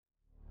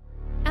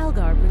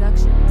Algar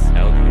Productions.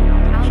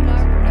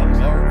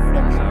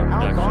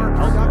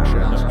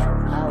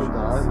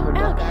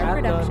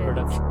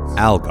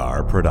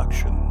 Algar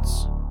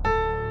Productions.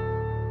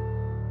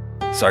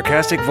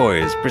 Sarcastic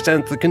Voice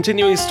presents the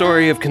continuing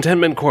story of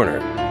Contentment Corner.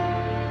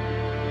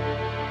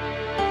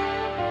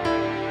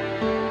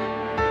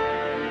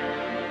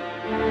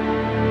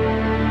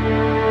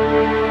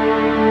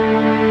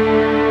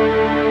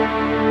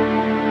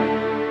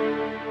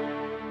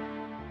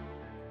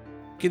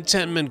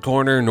 Contentment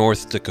Corner,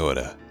 North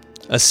Dakota.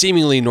 A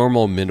seemingly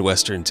normal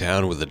Midwestern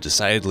town with a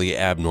decidedly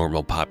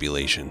abnormal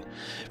population.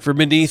 For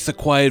beneath the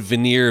quiet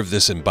veneer of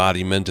this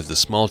embodiment of the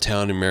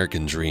small-town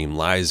American dream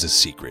lies a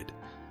secret.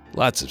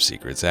 Lots of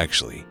secrets,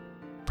 actually.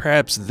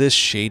 Perhaps this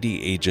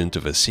shady agent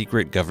of a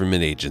secret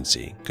government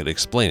agency could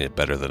explain it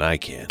better than I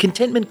can.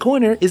 Contentment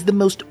Corner is the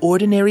most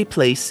ordinary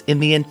place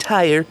in the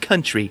entire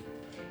country.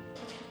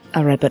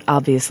 All right, but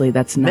obviously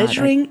that's not...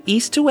 Measuring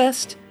east to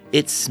west,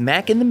 it's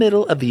smack in the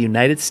middle of the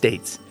United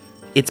States.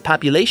 Its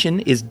population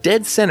is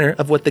dead center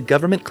of what the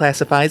government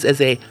classifies as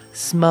a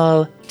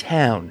small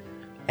town.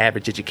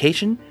 Average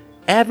education,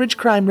 average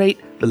crime rate,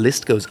 the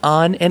list goes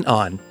on and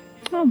on.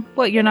 Oh,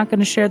 what, you're not going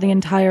to share the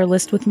entire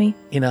list with me?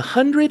 In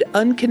 100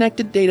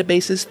 unconnected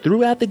databases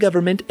throughout the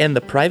government and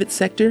the private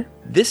sector,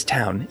 this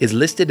town is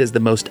listed as the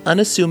most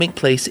unassuming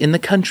place in the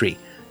country.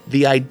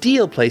 The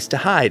ideal place to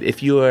hide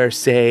if you are,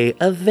 say,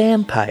 a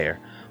vampire,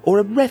 or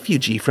a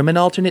refugee from an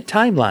alternate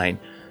timeline,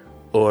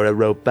 or a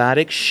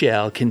robotic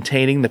shell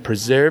containing the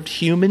preserved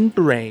human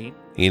brain.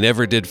 He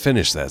never did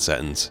finish that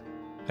sentence.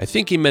 I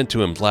think he meant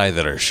to imply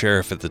that our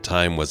sheriff at the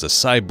time was a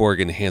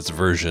cyborg-enhanced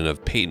version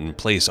of Peyton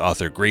Place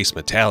author Grace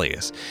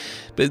Metalius,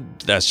 but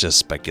that's just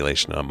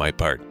speculation on my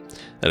part.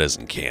 That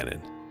isn't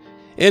canon.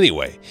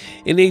 Anyway,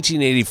 in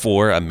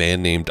 1884, a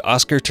man named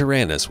Oscar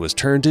Tyrannus was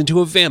turned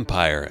into a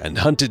vampire and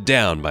hunted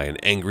down by an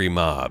angry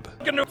mob.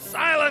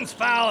 Silence,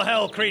 foul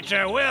hell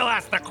creature! We'll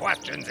ask the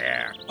questions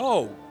here.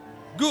 Oh,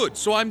 good,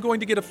 so I'm going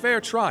to get a fair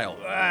trial.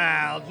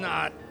 Well,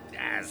 not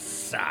as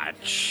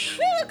such.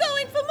 We were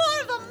going for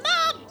more of a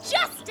mob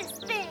justice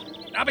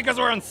thing. Not because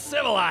we're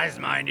uncivilized,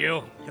 mind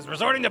you. Because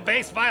resorting to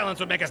base violence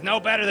would make us no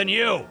better than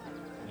you.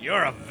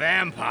 You're a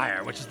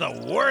vampire, which is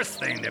the worst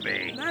thing to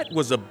be. That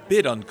was a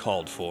bit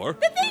uncalled for.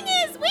 The thing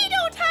is, we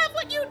don't have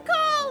what you'd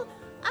call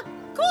a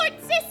court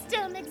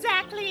system,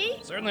 exactly.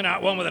 Certainly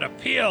not one with an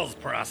appeals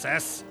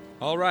process.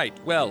 All right,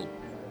 well,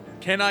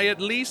 can I at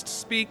least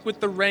speak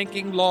with the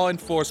ranking law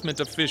enforcement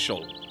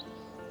official?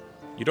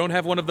 You don't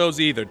have one of those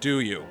either, do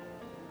you?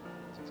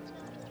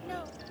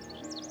 No.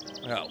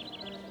 Well,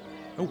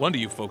 no wonder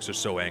you folks are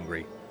so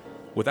angry.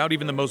 Without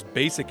even the most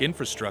basic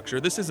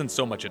infrastructure, this isn't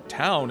so much a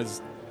town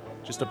as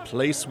just a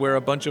place where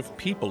a bunch of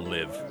people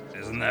live.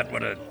 Isn't that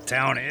what a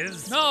town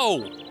is?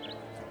 No!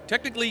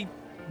 Technically,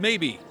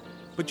 maybe.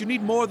 But you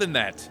need more than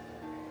that.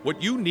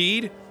 What you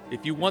need,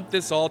 if you want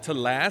this all to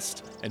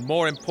last, and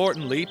more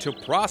importantly, to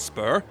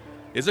prosper,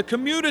 is a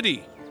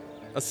community.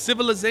 A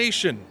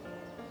civilization.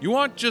 You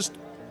aren't just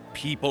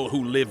people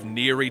who live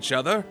near each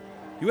other.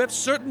 You have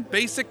certain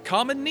basic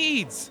common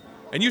needs.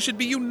 And you should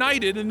be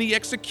united in the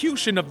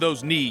execution of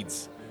those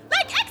needs.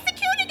 Like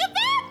executing a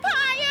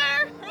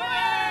vampire!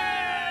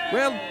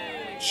 Well,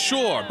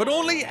 sure, but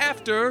only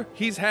after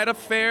he's had a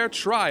fair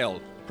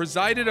trial,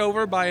 presided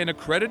over by an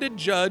accredited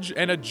judge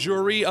and a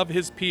jury of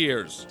his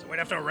peers. So we'd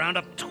have to round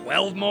up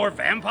 12 more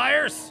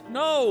vampires?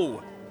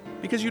 No,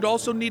 because you'd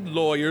also need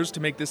lawyers to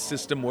make this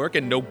system work,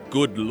 and no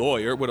good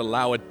lawyer would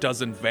allow a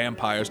dozen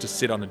vampires to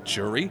sit on a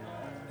jury.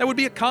 That would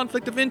be a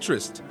conflict of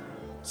interest.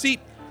 See,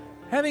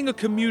 having a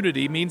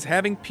community means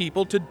having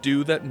people to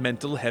do that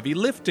mental heavy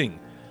lifting,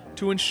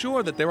 to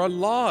ensure that there are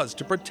laws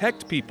to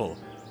protect people,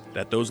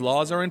 that those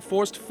laws are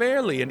enforced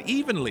fairly and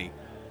evenly,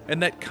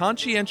 and that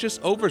conscientious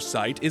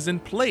oversight is in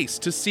place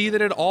to see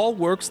that it all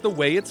works the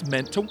way it's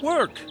meant to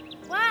work.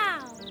 Wow.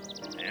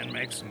 And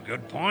make some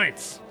good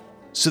points.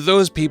 So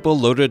those people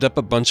loaded up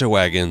a bunch of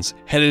wagons,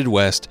 headed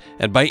west,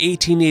 and by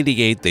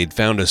 1888 they'd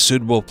found a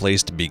suitable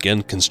place to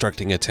begin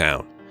constructing a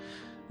town.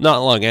 Not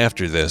long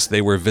after this,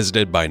 they were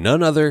visited by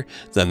none other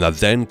than the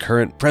then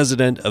current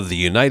president of the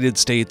United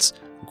States,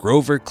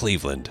 Grover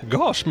Cleveland.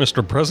 Gosh,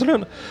 Mr.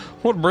 President,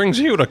 what brings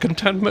you to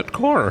Contentment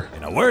Corner?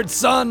 In a word,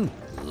 son,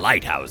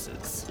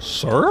 lighthouses.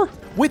 Sir?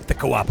 With the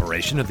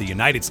cooperation of the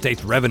United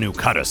States Revenue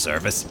Cutter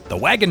Service, the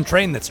wagon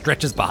train that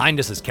stretches behind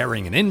us is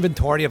carrying an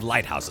inventory of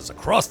lighthouses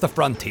across the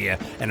frontier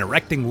and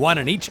erecting one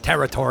in each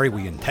territory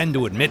we intend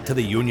to admit to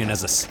the Union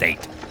as a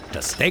state,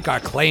 to stake our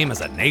claim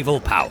as a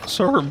naval power.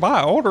 Sir,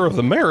 by order of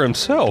the mayor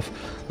himself,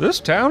 this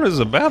town is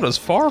about as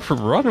far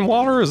from running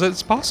water as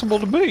it's possible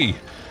to be.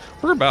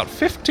 We're about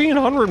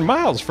 1,500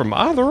 miles from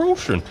either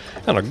ocean,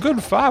 and a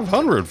good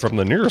 500 from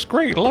the nearest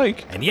Great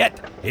Lake. And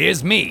yet,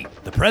 here's me,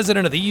 the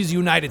President of these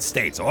United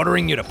States,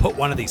 ordering you to put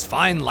one of these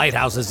fine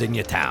lighthouses in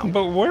your town.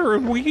 But where are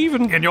we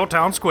even... In your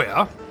town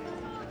square?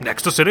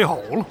 next to City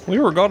Hall. We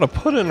were going to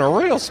put in a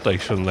rail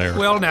station there.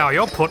 Well, now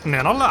you're putting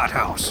in a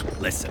lighthouse.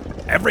 Listen,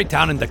 every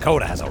town in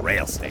Dakota has a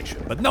rail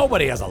station, but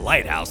nobody has a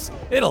lighthouse.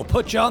 It'll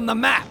put you on the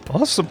map.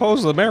 I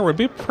suppose the mayor would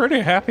be pretty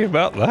happy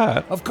about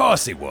that. Of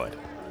course he would.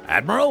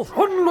 Admiral?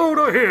 Unload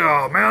her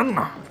here, men.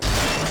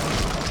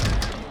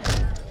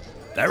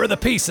 There are the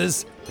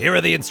pieces. Here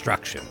are the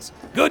instructions.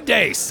 Good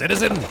day,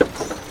 citizen.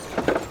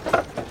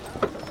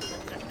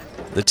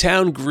 The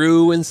town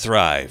grew and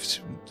thrived.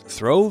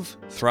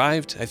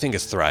 Thrived? I think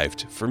it's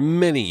thrived for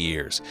many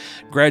years,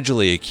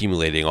 gradually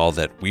accumulating all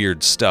that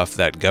weird stuff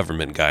that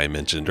government guy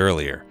mentioned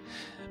earlier.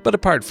 But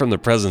apart from the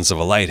presence of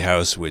a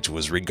lighthouse, which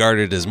was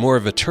regarded as more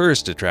of a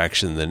tourist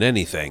attraction than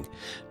anything,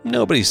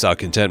 nobody saw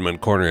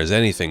Contentment Corner as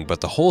anything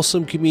but the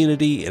wholesome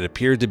community it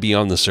appeared to be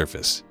on the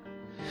surface.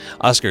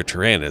 Oscar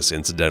Tyrannus,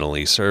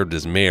 incidentally, served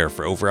as mayor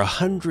for over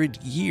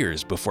 100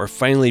 years before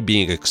finally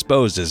being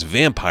exposed as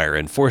vampire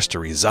and forced to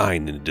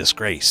resign in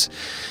disgrace.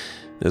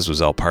 This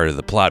was all part of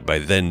the plot by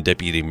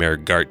then-Deputy Mayor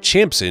Gart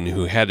Champson,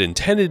 who had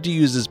intended to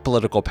use his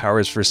political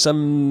powers for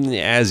some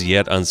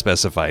as-yet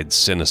unspecified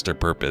sinister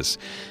purpose.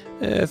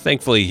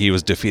 Thankfully, he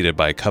was defeated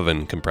by a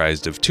coven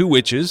comprised of 2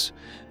 witches,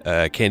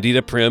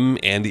 Candida Prim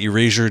and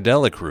Erasure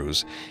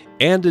Delacruz,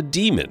 and a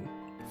demon,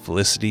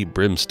 Felicity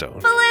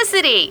Brimstone.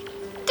 Felicity!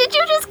 Did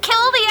you just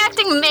kill the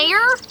acting mayor?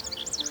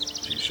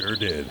 She sure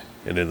did.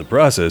 And in the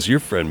process, your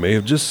friend may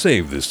have just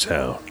saved this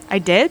town. I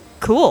did?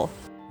 Cool.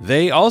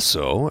 They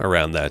also,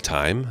 around that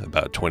time,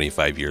 about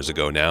 25 years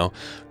ago now,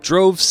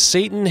 drove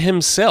Satan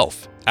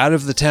himself out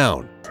of the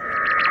town.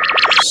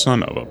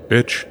 Son of a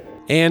bitch.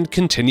 And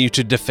continue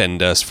to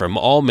defend us from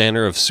all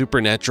manner of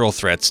supernatural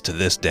threats to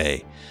this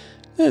day.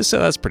 So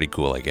that's pretty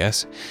cool, I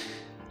guess.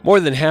 More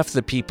than half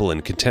the people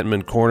in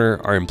Contentment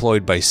Corner are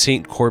employed by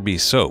St. Corby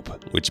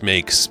Soap, which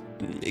makes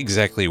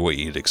exactly what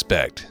you'd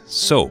expect,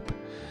 soap.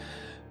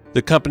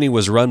 The company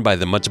was run by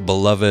the much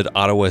beloved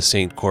Ottawa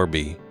St.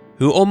 Corby,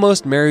 who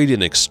almost married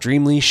an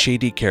extremely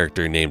shady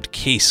character named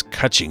Case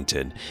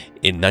Cutchington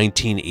in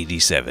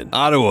 1987.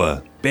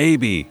 Ottawa,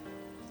 baby,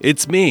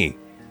 it's me.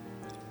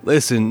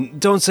 Listen,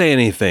 don't say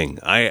anything.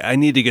 I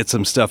need to get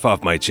some stuff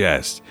off my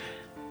chest.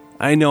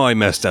 I know I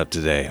messed up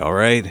today,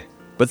 alright?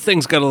 But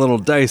things got a little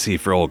dicey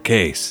for old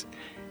Case.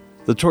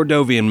 The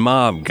Tordovian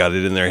mob got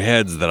it in their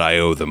heads that I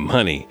owe them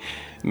money.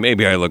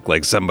 Maybe I look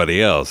like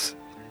somebody else.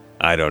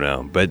 I don't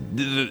know, but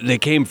they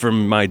came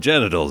from my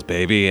genitals,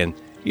 baby, and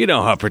you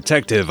know how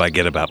protective I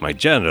get about my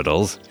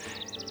genitals.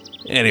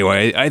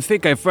 Anyway, I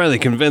think I finally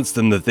convinced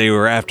them that they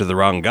were after the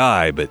wrong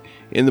guy, but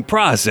in the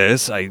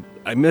process, I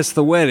missed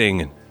the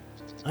wedding, and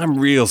I'm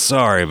real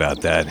sorry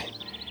about that.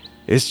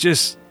 It's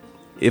just,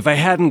 if I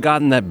hadn't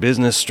gotten that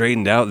business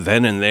straightened out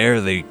then and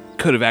there, they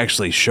could have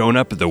actually shown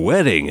up at the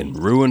wedding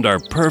and ruined our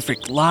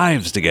perfect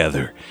lives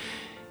together.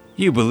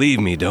 You believe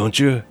me, don't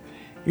you?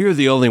 You're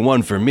the only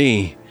one for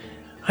me.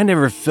 I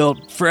never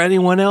felt for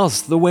anyone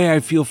else the way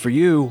I feel for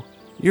you.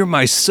 You're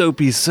my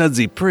soapy,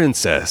 sudsy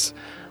princess,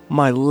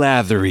 my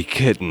lathery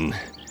kitten.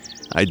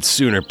 I'd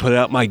sooner put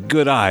out my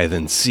good eye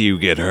than see you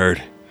get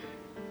hurt.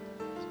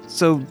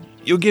 So,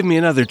 you'll give me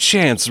another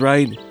chance,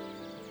 right?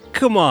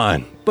 Come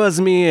on,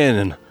 buzz me in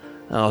and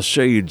I'll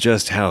show you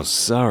just how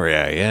sorry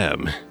I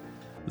am.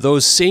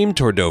 Those same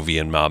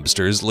Tordovian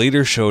mobsters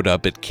later showed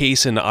up at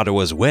Case and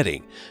Ottawa's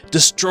wedding,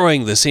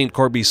 destroying the St.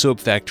 Corby soap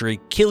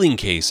factory, killing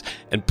Case,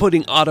 and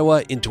putting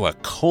Ottawa into a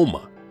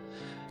coma.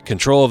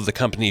 Control of the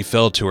company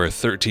fell to her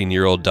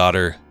 13-year-old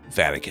daughter,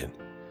 Vatican.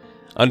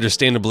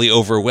 Understandably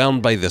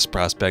overwhelmed by this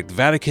prospect,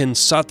 Vatican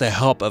sought the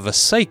help of a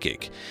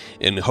psychic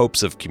in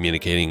hopes of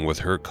communicating with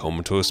her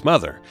comatose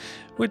mother,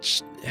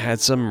 which had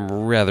some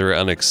rather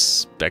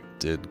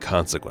unexpected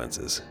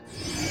consequences.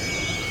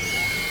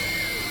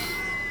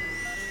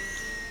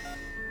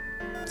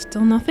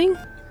 Still nothing?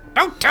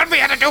 Don't tell me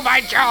how to do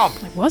my job!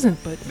 I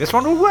wasn't, but... This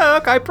one will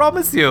work, I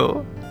promise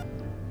you.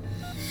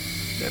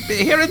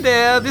 Here and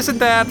there, this and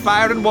that,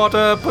 fire and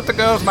water, put the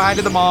girl's mind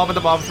in the mom and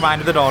the mom's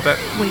mind in the daughter.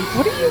 Wait,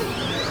 what are you...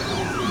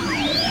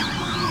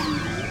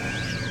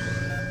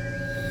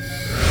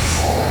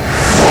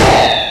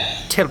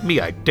 Tell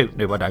me I don't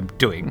know what I'm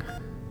doing.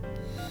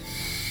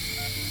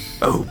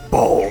 Oh,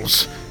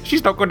 balls.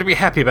 She's not going to be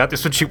happy about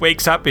this when she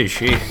wakes up, is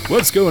she?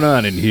 What's going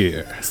on in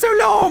here? So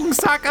long,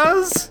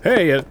 suckers!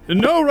 Hey,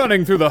 no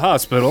running through the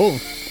hospital.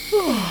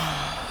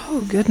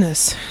 Oh,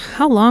 goodness.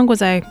 How long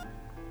was I...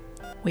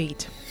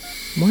 Wait.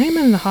 Why am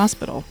I in the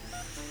hospital?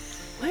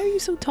 Why are you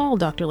so tall,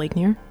 Dr.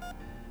 Lakenier?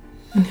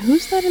 And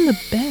who's that in the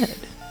bed?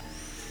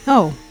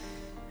 Oh,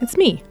 it's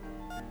me.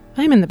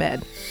 I'm in the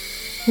bed.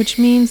 Which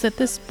means that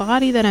this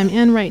body that I'm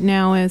in right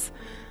now is...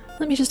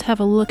 Let me just have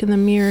a look in the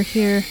mirror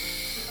here.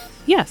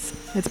 Yes,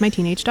 it's my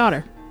teenage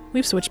daughter.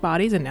 We've switched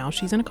bodies and now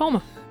she's in a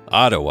coma.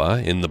 Ottawa,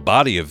 in the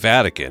body of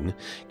Vatican,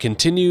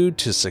 continued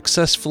to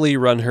successfully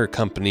run her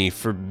company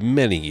for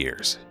many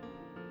years.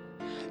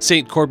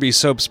 St. Corby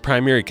Soap's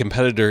primary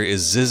competitor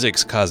is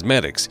Zizix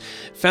Cosmetics,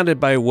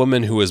 founded by a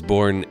woman who was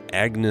born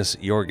Agnes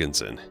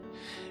Jorgensen.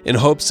 In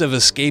hopes of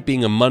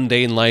escaping a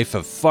mundane life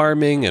of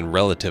farming and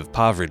relative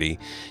poverty,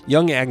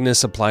 young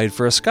Agnes applied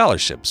for a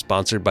scholarship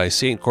sponsored by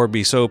St.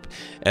 Corby Soap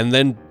and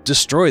then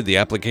destroyed the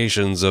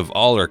applications of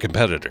all her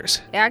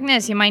competitors.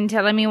 Agnes, you mind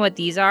telling me what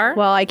these are?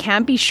 Well, I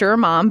can't be sure,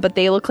 Mom, but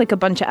they look like a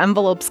bunch of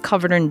envelopes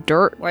covered in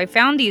dirt. Well, I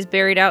found these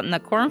buried out in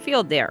the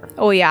cornfield there.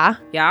 Oh, yeah?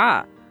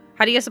 Yeah.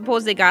 How do you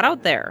suppose they got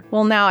out there?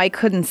 Well, now I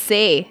couldn't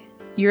say.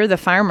 You're the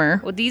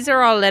farmer. Well, these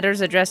are all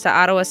letters addressed to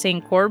Ottawa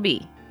St.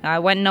 Corby. I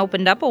went and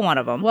opened up one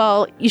of them.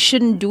 Well, you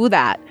shouldn't do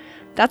that.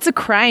 That's a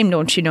crime,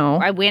 don't you know?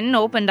 I went and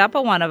opened up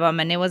one of them,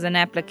 and it was an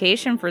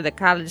application for the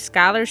college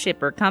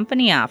scholarship or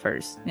company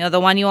offers. You know, the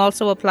one you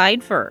also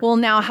applied for. Well,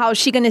 now how's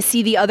she going to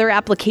see the other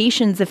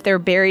applications if they're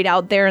buried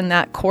out there in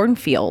that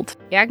cornfield?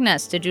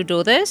 Agnes, did you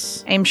do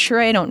this? I'm sure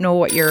I don't know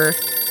what you're...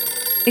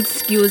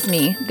 Excuse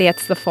me,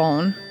 that's the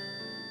phone.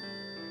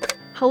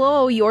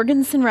 Hello,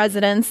 Jorgensen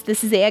residence.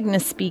 This is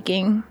Agnes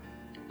speaking.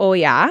 Oh,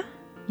 yeah?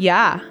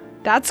 Yeah,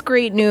 that's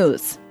great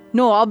news.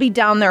 No, I'll be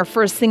down there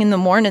first thing in the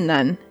morning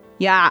then.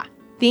 Yeah,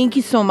 thank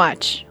you so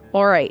much.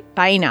 All right,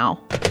 bye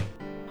now.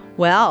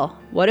 Well,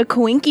 what a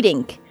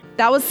coinkydink.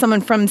 That was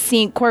someone from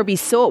St. Corby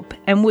Soap,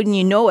 and wouldn't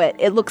you know it,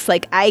 it looks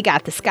like I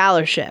got the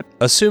scholarship.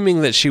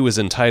 Assuming that she was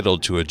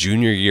entitled to a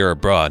junior year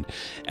abroad,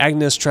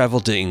 Agnes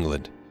traveled to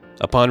England.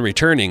 Upon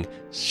returning,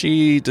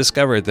 she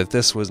discovered that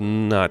this was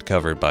not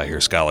covered by her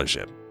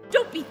scholarship.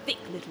 Don't be thick,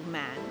 little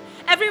man.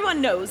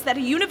 Everyone knows that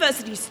a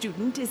university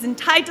student is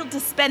entitled to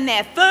spend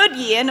their third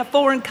year in a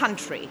foreign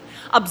country,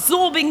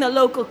 absorbing the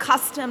local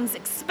customs,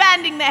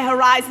 expanding their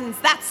horizons,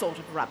 that sort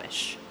of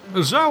rubbish.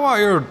 Is that why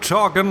you're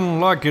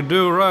talking like you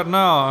do right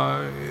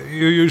now?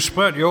 You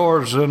spent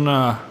yours in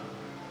oh,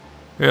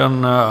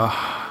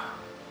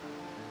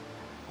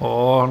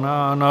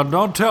 no,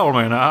 don't tell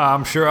me now.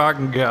 I'm sure I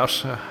can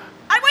guess.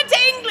 I went to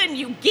England,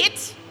 you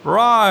git!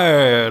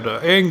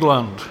 Right,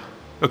 England.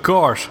 Of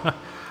course.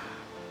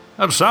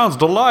 That sounds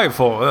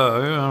delightful.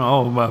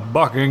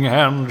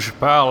 Buckingham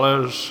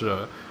Palace,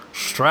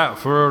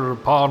 Stratford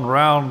upon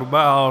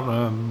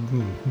Roundabout,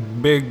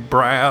 Big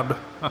Brad,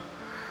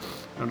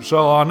 and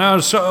so on. Now,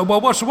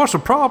 what's the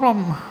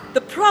problem?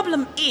 The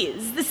problem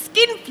is the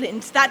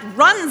skinflint that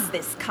runs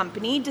this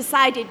company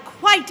decided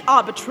quite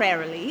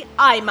arbitrarily,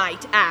 I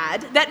might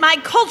add, that my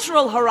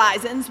cultural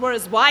horizons were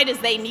as wide as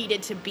they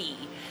needed to be.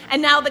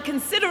 And now the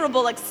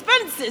considerable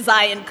expenses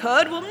I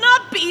incurred will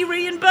not be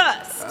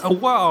reimbursed.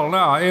 Well,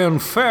 now, in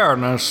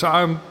fairness,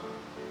 I'm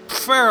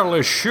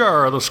fairly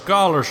sure the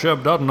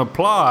scholarship doesn't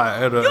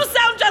apply to... You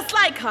sound just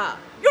like her.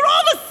 You're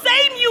all the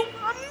same, you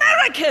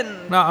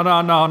American.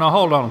 No,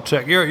 hold on a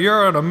tick.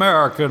 You're an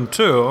American,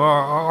 too,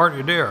 aren't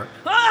you, dear?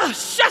 Oh,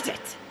 shut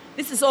it.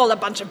 This is all a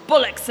bunch of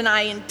bullocks, and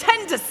I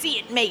intend to see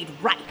it made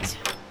right.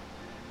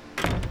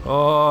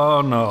 Oh,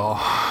 no.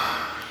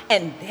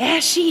 And there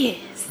she is.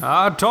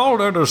 I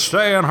told her to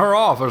stay in her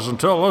office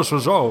until this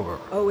was over.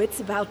 Oh, it's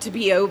about to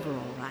be over,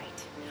 all right.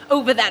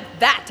 Over that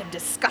vat of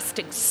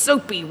disgusting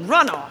soapy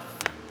runoff.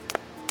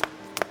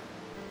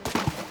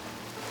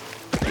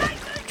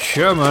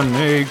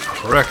 Jiminy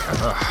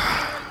Cricket.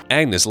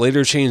 Agnes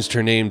later changed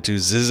her name to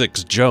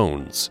Zizix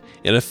Jones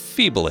in a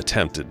feeble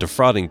attempt at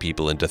defrauding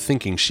people into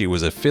thinking she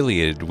was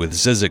affiliated with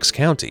Zizix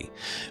County,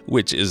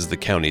 which is the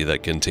county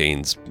that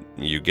contains,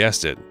 you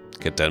guessed it,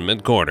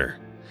 Contentment Corner.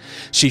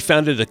 She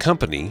founded a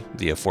company,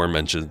 the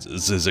aforementioned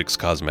Zizix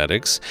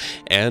Cosmetics,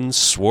 and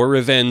swore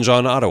revenge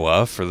on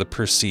Ottawa for the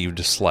perceived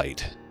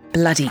slight.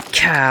 Bloody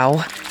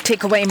cow.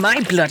 Take away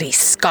my bloody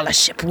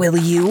scholarship, will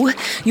you?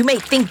 You may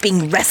think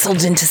being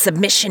wrestled into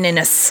submission in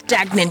a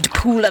stagnant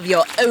pool of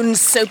your own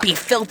soapy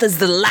filth is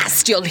the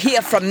last you'll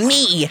hear from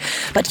me,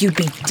 but you'd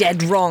be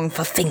dead wrong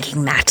for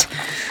thinking that.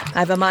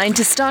 I've a mind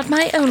to start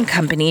my own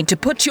company to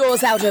put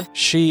yours out of...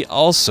 She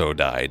also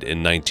died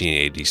in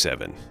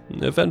 1987,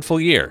 an eventful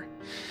year.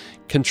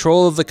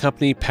 Control of the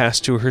company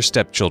passed to her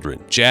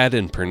stepchildren, Jad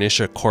and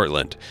Pernicia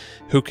Cortland,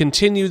 who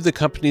continued the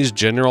company's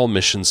general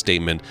mission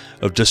statement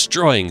of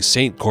destroying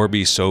St.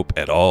 Corby Soap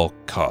at all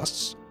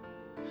costs.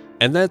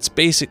 And that's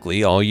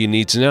basically all you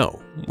need to know,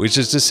 which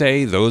is to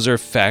say those are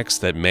facts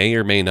that may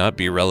or may not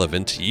be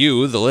relevant to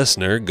you, the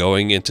listener,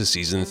 going into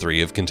Season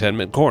 3 of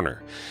Contentment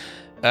Corner.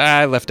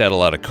 I left out a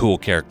lot of cool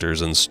characters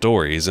and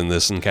stories in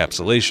this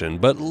encapsulation,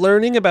 but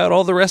learning about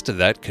all the rest of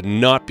that could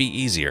not be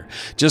easier.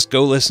 Just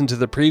go listen to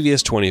the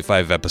previous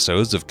 25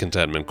 episodes of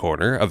Contentment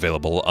Corner,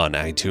 available on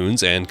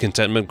iTunes and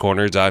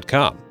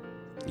contentmentcorner.com.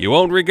 You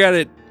won't regret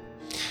it.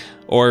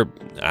 Or,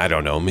 I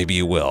don't know, maybe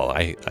you will.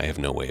 I have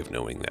no way of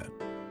knowing that.